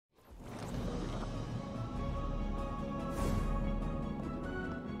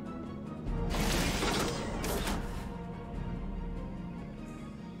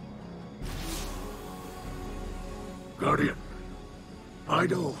Guardian,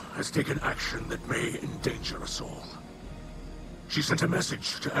 Eido has taken action that may endanger us all. She sent a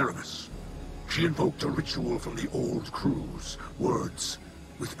message to Eramis. She invoked a ritual from the old crews, words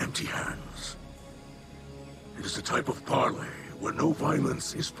with empty hands. It is a type of parley where no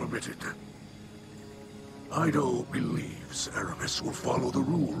violence is permitted. Eido believes Eramis will follow the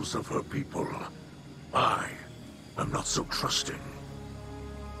rules of her people. I am not so trusting.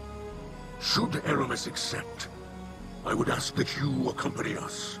 Should Eramis accept, I would ask that you accompany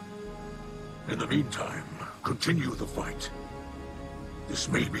us. In the meantime, continue the fight. This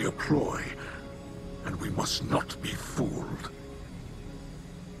may be a ploy, and we must not be fooled.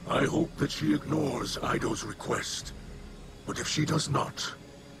 I hope that she ignores Eido's request, but if she does not,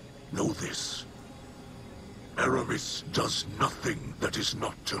 know this. Eramis does nothing that is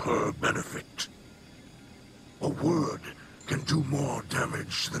not to her benefit. A word can do more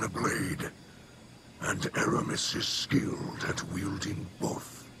damage than a blade, and Eramis is skilled at wielding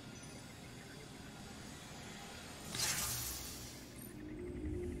both.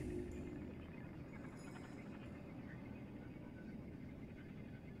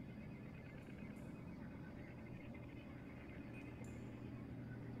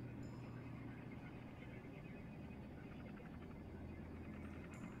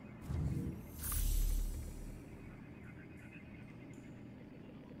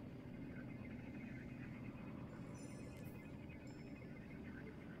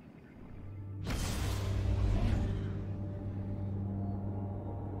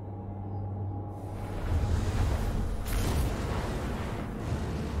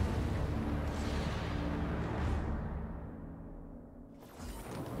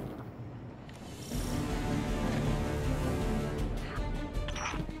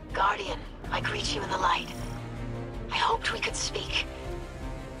 Guardian, I greet you in the light. I hoped we could speak.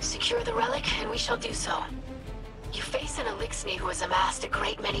 Secure the relic, and we shall do so. You face an Eliksni who has amassed a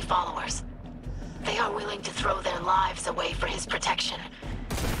great many followers. They are willing to throw their lives away for his protection.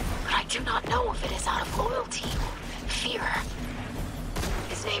 But I do not know if it is out of loyalty or fear.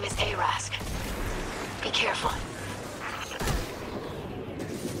 His name is Arask. Be careful.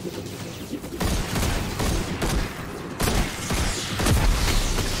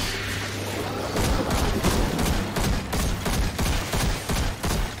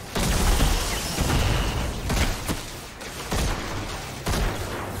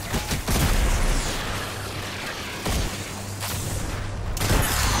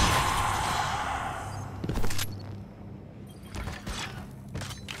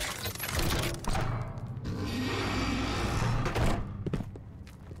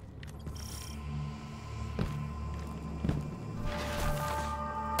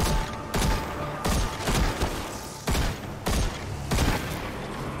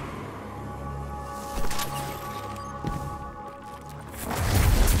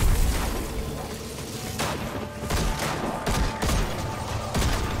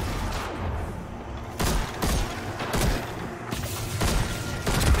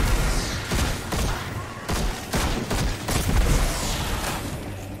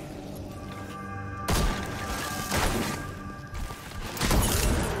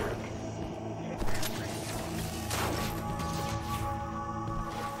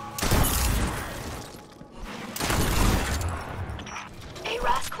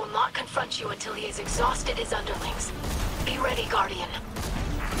 Arask will not confront you until he has exhausted his underlings. Be ready, Guardian.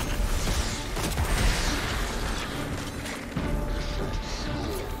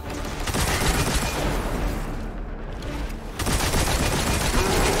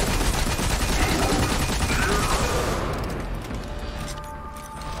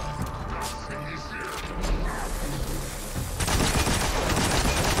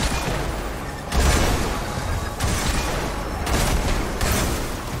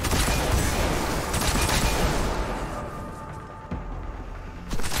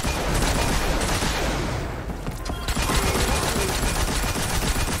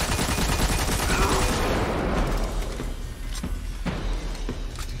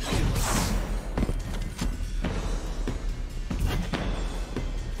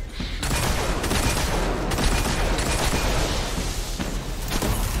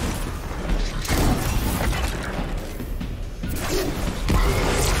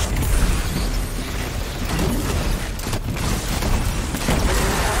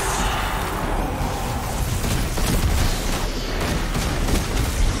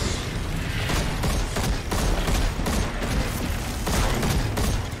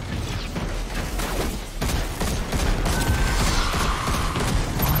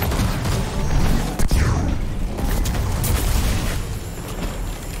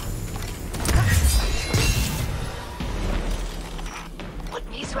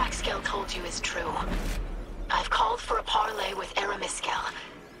 Misraaks told you is true. I've called for a parley with Eramis.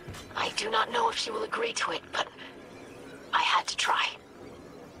 I do not know if she will agree to it, but I had to try.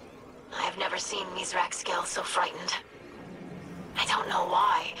 I have never seen Misraaks so frightened. I don't know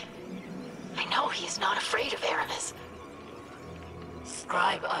why. I know he is not afraid of Eramis.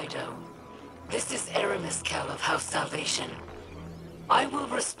 Scribe Eido, this is Eramis of House Salvation. I will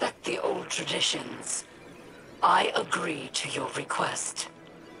respect the old traditions. I agree to your request.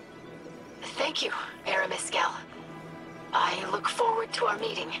 Thank you, Eramis. I look forward to our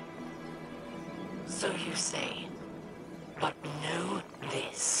meeting. So you say. But know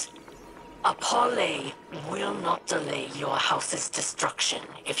this. A parley will not delay your house's destruction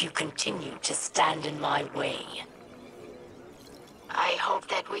if you continue to stand in my way. I hope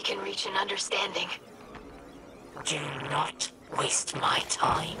that we can reach an understanding. Do not waste my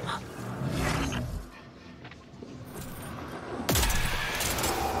time.